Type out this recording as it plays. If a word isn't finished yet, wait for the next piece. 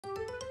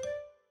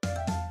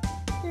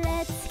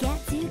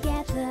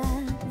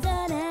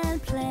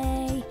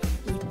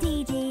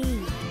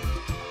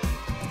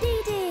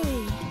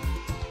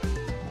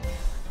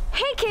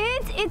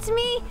it's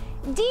me,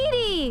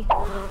 DeeDee.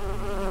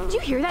 Did you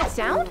hear that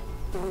sound?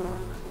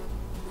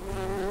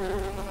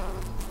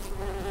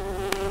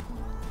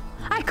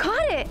 I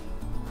caught it.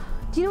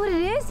 Do you know what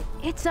it is?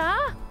 It's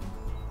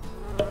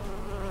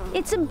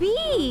a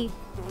bee.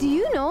 Do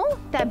you know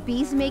that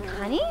bees make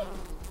honey?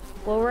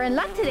 Well, we're in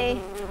luck today.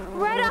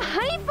 We're at a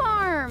honey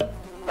farm.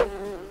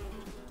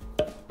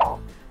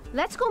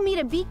 Let's go meet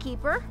a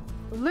beekeeper,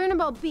 learn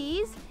about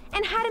bees,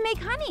 and how to make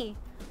honey.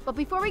 But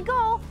before we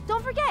go,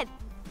 don't forget,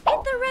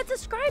 hit the red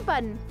subscribe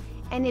button.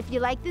 And if you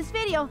like this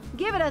video,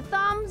 give it a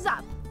thumbs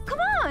up. Come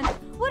on,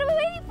 what are we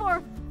waiting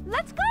for?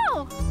 Let's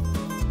go.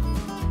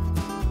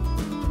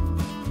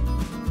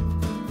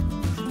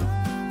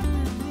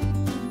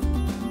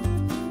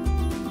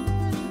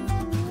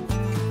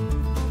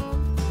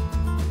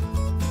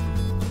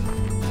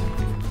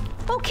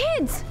 Oh,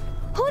 kids,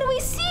 who do we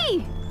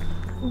see?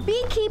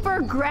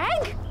 Beekeeper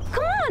Greg?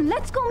 Come on,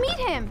 let's go meet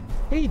him.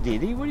 Hey,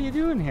 DeeDee, what are you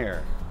doing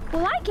here?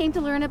 Well, I came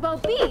to learn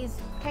about bees.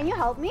 Can you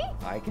help me?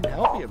 I can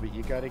help you, but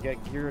you gotta get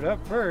geared up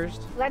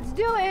first. Let's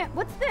do it.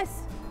 What's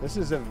this? This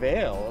is a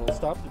veil. It'll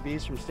stop the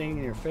bees from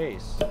stinging your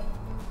face.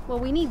 Well,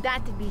 we need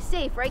that to be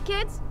safe, right,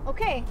 kids?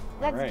 Okay,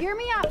 let's gear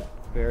me up.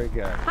 Very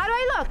good. How do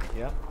I look?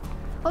 Yep.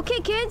 Okay,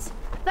 kids,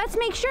 let's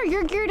make sure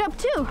you're geared up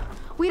too.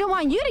 We don't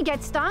want you to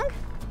get stung.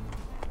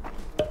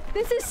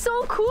 This is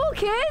so cool,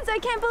 kids. I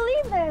can't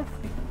believe this.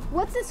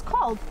 What's this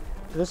called?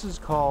 This is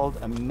called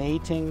a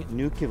mating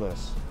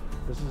nucleus.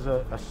 This is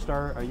a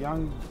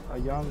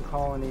young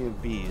colony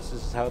of bees.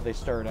 This is how they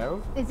start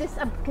out. Is this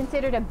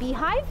considered a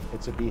beehive?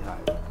 It's a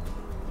beehive.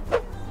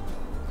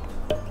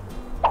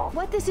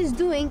 What this is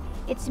doing,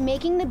 it's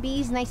making the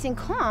bees nice and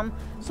calm,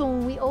 so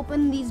when we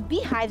open these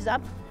beehives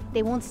up,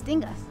 they won't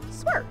sting us.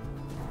 Swear.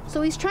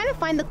 So he's trying to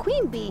find the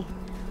queen bee.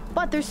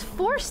 But there's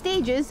 4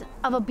 stages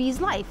of a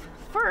bee's life.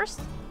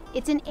 First,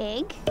 it's an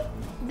egg,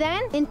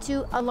 then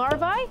into a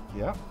larvae,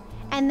 Yep.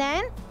 and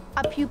then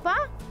a pupa,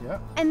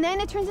 Yep. and then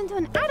it turns into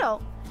an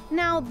adult.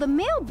 Now, the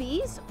male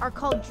bees are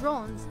called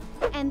drones,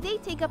 and they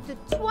take up to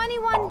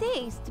 21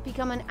 days to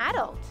become an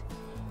adult.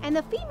 And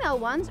the female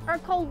ones are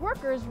called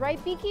workers,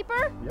 right,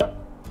 beekeeper? Yep.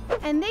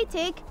 And they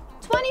take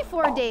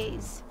 24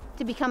 days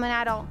to become an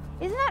adult.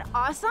 Isn't that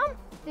awesome?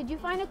 Did you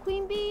find a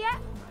queen bee yet?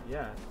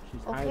 Yeah,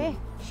 she's Okay, hiding.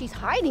 she's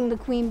hiding, the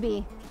queen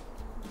bee.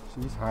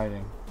 She's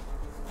hiding.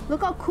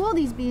 Look how cool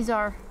these bees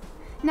are.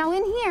 Now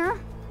in here,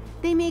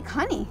 they make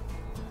honey.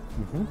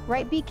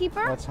 Right,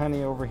 beekeeper? That's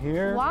honey over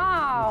here.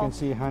 Wow. You can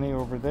see honey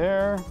over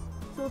there.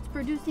 So it's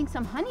producing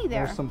some honey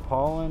there. There's some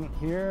pollen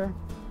here.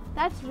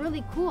 That's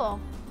really cool.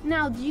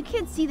 Now, do you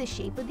kids see the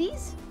shape of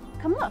these?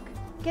 Come look,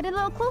 get a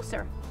little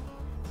closer.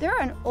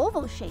 They're an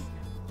oval shape,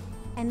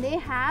 and they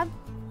have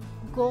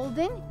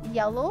golden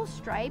yellow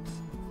stripes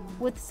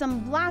with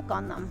some black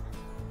on them.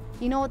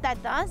 You know what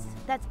that does?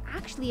 That's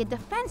actually a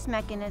defense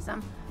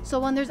mechanism. So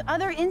when there's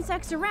other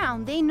insects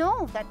around, they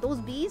know that those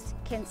bees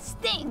can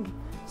sting.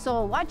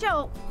 So watch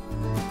out.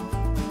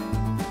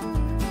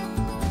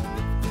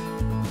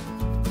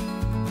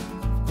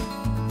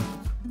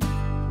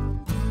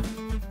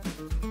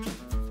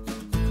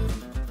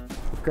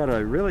 We've got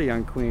a really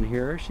young queen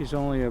here. She's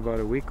only about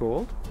a week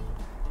old.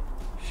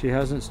 She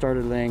hasn't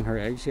started laying her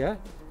eggs yet.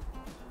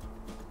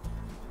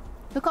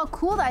 Look how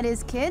cool that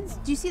is, kids.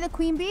 Do you see the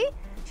queen bee?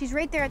 She's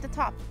right there at the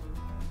top.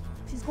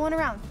 She's going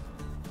around.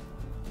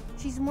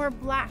 She's more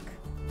black.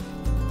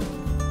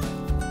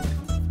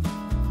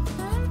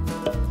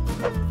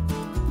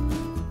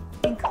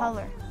 In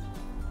color.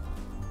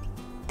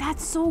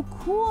 That's so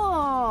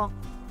cool.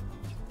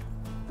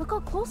 Look how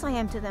close I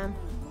am to them.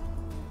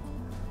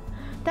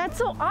 That's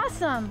so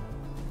awesome.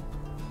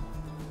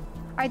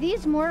 Are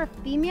these more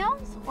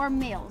females or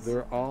males?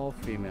 They're all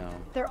female.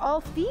 They're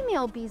all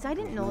female bees. I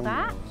didn't know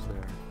that. Males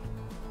there.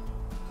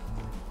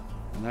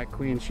 And that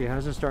queen, she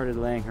hasn't started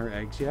laying her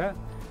eggs yet.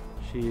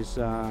 She's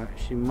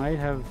she may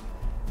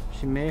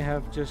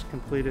have just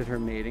completed her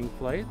mating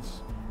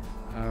flights,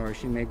 or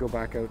she may go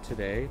back out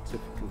today to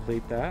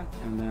complete that,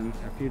 and then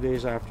a few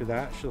days after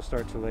that she'll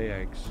start to lay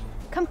eggs.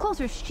 Come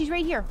closer. She's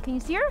right here. Can you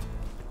see her?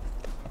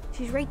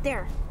 She's right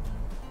there.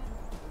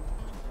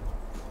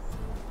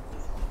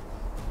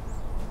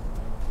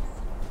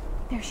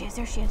 There she is.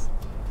 There she is.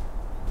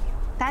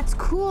 That's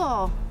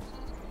cool.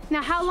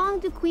 Now, how long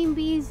do queen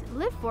bees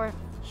live for?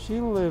 She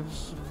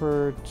lives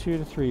for 2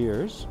 to 3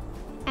 years.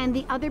 And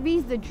the other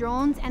bees, the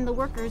drones and the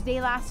workers, they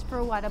last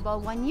for what,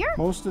 about 1 year?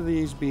 Most of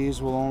these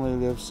bees will only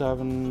live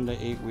 7 to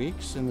 8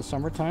 weeks in the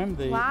summertime.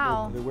 They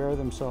wear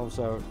themselves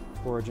out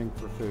foraging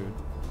for food.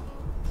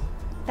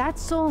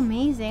 That's so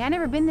amazing. I've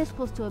never been this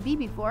close to a bee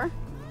before.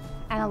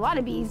 And a lot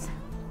of bees.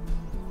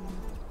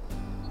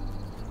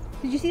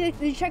 Did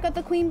you check out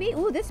the queen bee?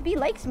 Ooh, this bee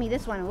likes me,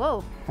 this one.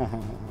 Whoa.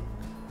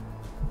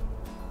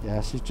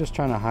 Yeah, she's just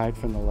trying to hide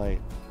from the light.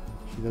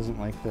 She doesn't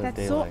like the daylight.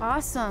 That's so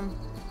awesome.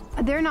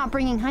 They're not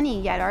bringing honey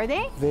yet, are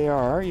they? They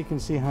are. You can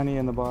see honey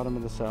in the bottom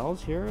of the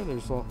cells here.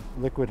 There's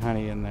liquid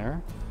honey in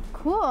there.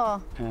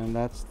 Cool. And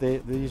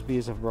these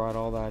bees have brought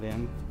all that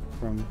in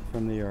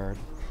from the yard.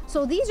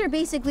 So these are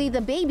basically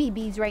the baby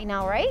bees right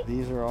now, right?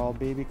 These are all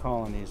baby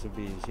colonies of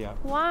bees, yeah.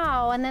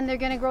 Wow, and then they're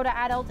gonna grow to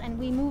adults and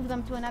we move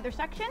them to another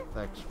section?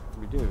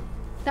 We do.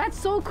 That's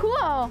so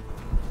cool.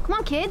 Come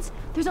on, kids.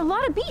 There's a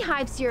lot of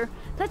beehives here.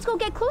 Let's go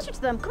get closer to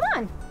them. Come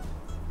on.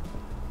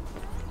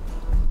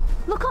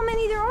 Look how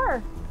many there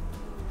are.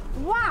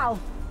 Wow.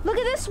 Look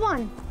at this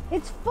one.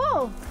 It's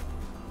full.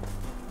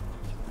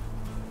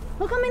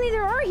 Look how many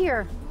there are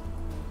here.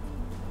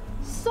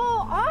 So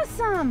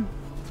awesome.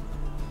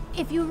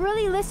 If you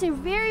really listen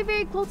very,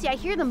 very closely, I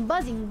hear them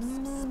buzzing.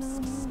 Bzz, bzz, bzz,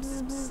 bzz,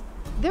 bzz, bzz.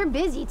 They're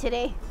busy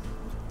today.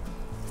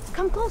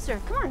 Come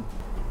closer. Come on.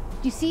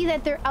 Do you see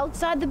that they're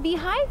outside the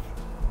beehive?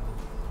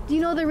 Do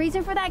you know the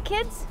reason for that,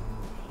 kids?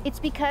 It's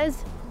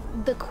because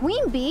the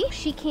queen bee,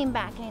 she came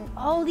back, and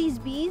all these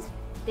bees,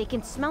 they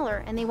can smell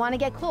her and they want to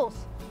get close.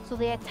 So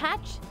they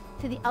attach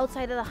to the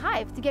outside of the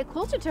hive to get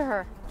closer to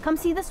her. Come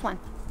see this one.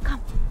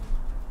 Come.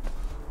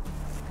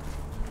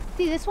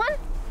 See this one?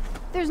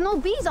 There's no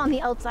bees on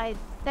the outside.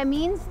 That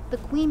means the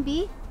queen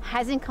bee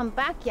hasn't come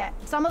back yet.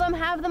 Some of them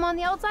have them on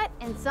the outside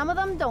and some of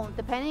them don't,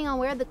 depending on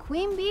where the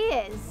queen bee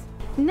is.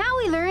 Now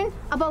we learn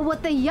about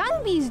what the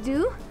young bees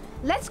do.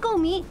 Let's go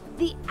meet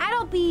the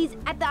adult bees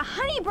at the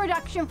honey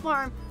production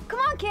farm.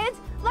 Come on, kids,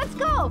 let's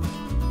go.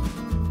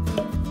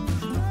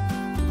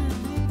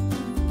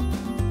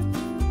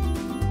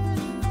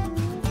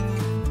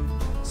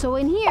 So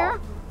in here,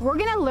 we're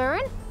gonna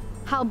learn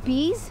how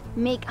bees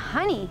make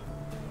honey.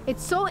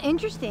 It's so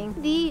interesting.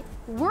 The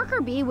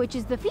worker bee, which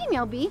is the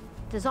female bee,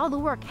 does all the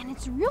work, and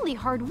it's really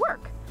hard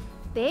work.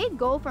 They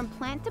go from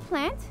plant to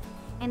plant,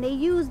 and they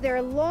use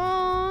their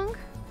long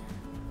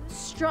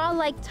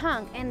straw-like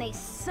tongue, and they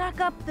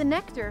suck up the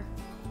nectar,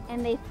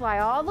 and they fly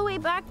all the way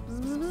back,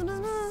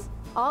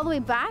 all the way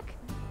back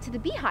to the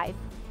beehive.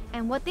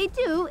 And what they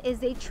do is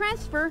they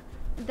transfer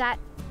that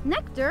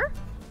nectar,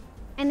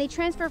 and they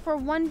transfer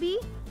from one bee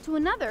to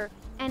another.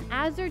 And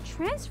as they're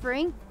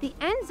transferring, the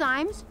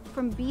enzymes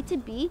from bee to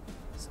bee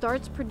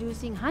starts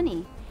producing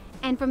honey.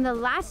 And from the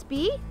last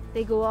bee,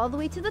 they go all the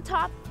way to the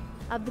top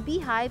of the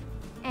beehive,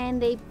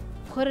 and they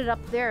put it up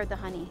there, the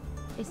honey.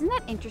 Isn't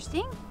that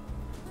interesting?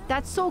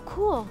 That's so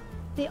cool.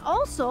 They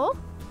also,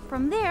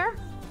 from there,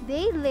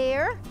 they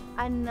layer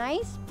a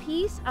nice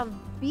piece of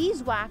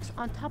beeswax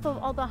on top of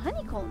all the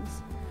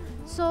honeycombs.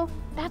 So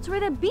that's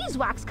where the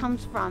beeswax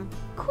comes from.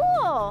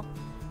 Cool.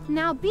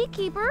 Now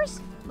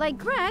beekeepers, like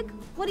Greg,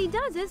 what he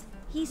does is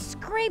he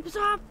scrapes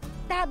off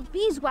that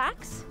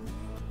beeswax,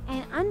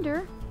 and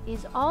under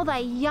is all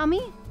that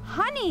yummy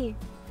honey.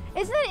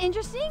 Isn't that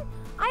interesting?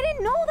 I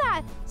didn't know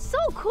that. So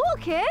cool,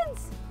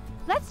 kids.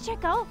 Let's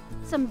check out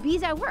some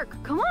bees at work.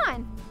 Come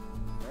on.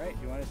 All right,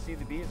 you want to see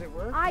the bees at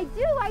work? I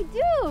do.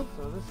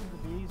 So this is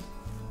the bees.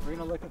 We're going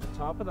to look at the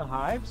top of the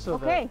hive. So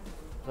okay.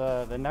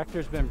 The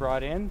nectar's been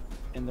brought in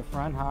the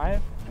front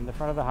hive, in the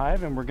front of the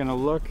hive, and we're going to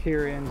look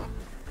here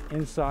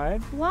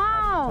inside.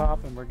 Wow. At the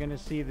top, and we're going to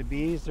see the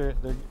bees. They're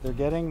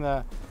getting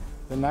the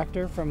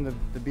nectar from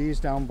the bees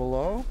down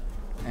below,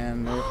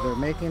 and they're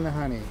making the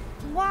honey.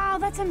 Wow,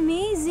 that's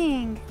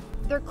amazing.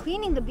 They're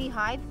cleaning the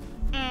beehive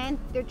and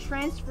they're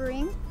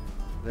transferring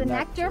the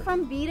nectar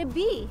from bee to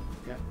bee.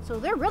 Yeah. So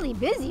they're really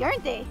busy,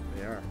 aren't they?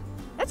 They are.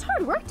 That's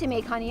hard work to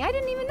make honey. I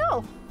didn't even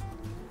know.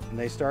 And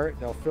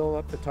they'll fill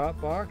up the top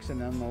box, and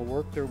then they'll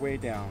work their way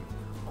down.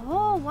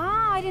 Oh,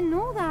 wow, I didn't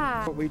know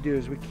that. What we do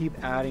is we keep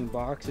adding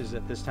boxes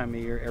at this time of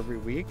year every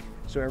week.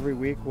 So every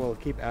week we'll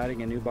keep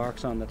adding a new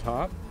box on the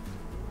top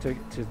to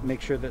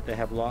make sure that they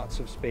have lots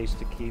of space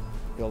to keep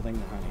building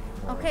the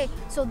honey. Okay,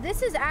 so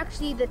this is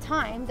actually the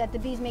time that the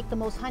bees make the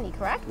most honey,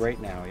 correct? Right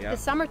now, yeah. The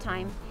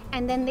summertime.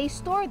 And then they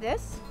store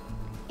this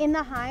in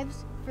the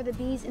hives for the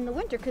bees in the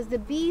winter, because the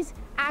bees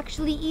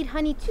actually eat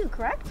honey too,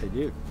 correct? They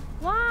do.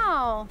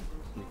 Wow.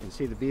 You can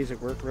see the bees at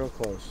work real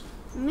close.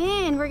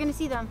 Man, we're gonna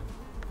see them.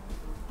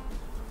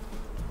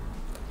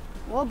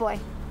 Oh boy.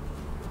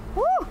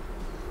 Woo!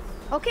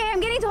 Okay, I'm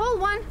getting to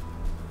hold one.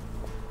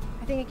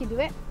 I think I can do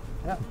it.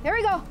 Yeah. There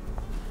we go.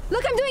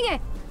 Look, I'm doing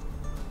it.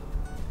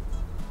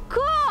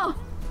 Cool. Do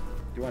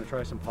you want to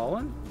try some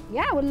pollen?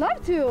 Yeah, I would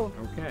love to.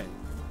 Okay.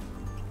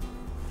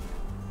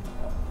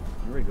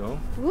 Here we go.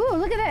 Ooh,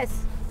 look at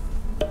this.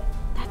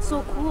 That's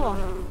so cool.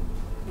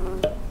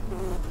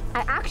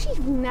 I actually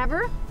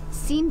never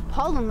seen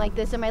pollen like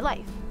this in my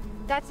life.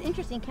 That's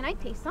interesting. Can I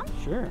taste some?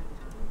 Sure.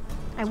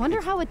 I wonder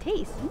how it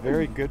tastes.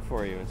 Very good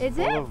for you. It's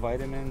full of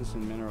vitamins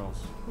and minerals.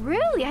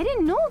 Really? I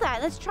didn't know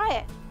that. Let's try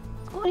it.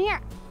 Let's go in here.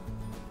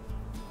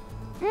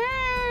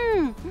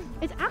 Mmm.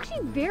 It's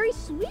actually very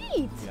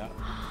sweet. Yeah.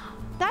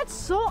 That's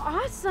so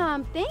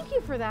awesome. Thank you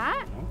for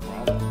that. No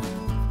problem.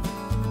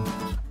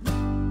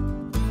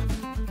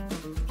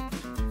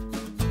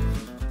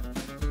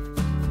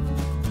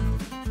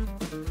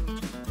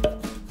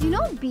 Do you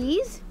know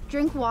bees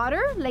drink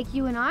water like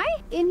you and I?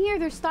 In here,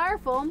 there's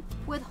styrofoam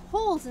with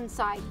holes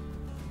inside.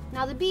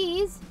 Now the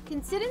bees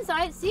can sit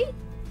inside, see?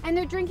 And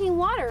they're drinking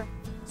water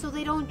so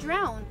they don't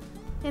drown.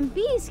 And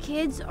bees,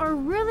 kids, are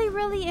really,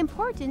 really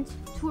important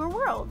to our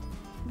world.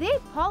 They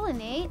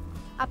pollinate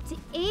up to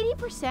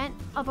 80%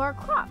 of our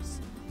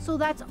crops. So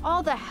that's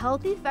all the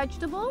healthy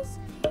vegetables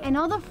and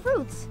all the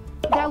fruits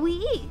that we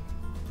eat.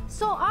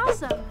 So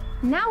awesome.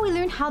 Now we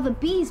learned how the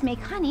bees make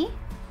honey.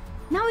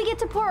 Now we get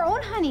to pour our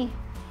own honey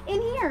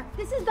in here.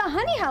 This is the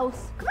honey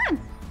house. Come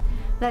on.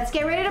 Let's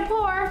get ready to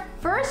pour.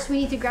 First,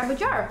 we need to grab a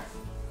jar.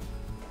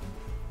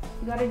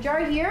 We got a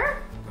jar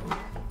here.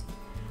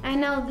 And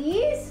now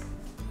these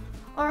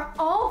are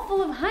all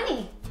full of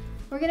honey.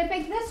 We're gonna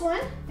pick this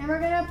one and we're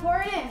gonna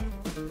pour it in.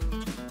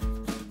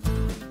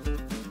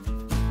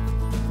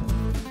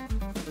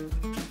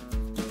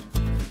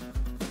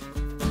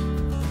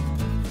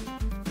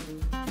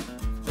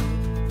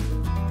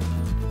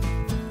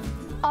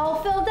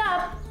 All filled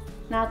up.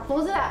 Now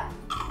close it up.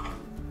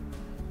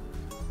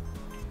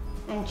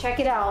 And check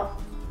it out.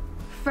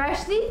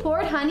 Freshly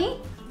poured honey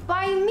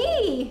by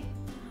me.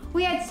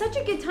 We had such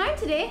a good time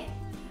today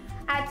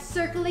at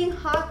Circling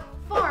Hawk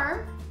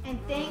Farm. And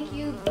thank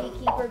you,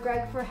 Beekeeper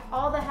Greg, for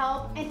all the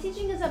help and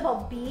teaching us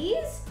about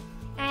bees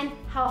and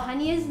how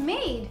honey is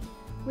made.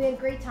 We had a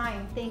great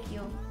time. Thank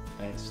you.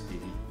 Thanks,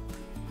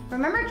 DeeDee.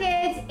 Remember,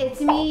 kids,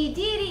 it's me,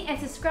 DeeDee, and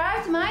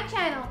subscribe to my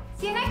channel.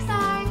 See you next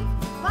time.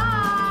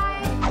 Bye.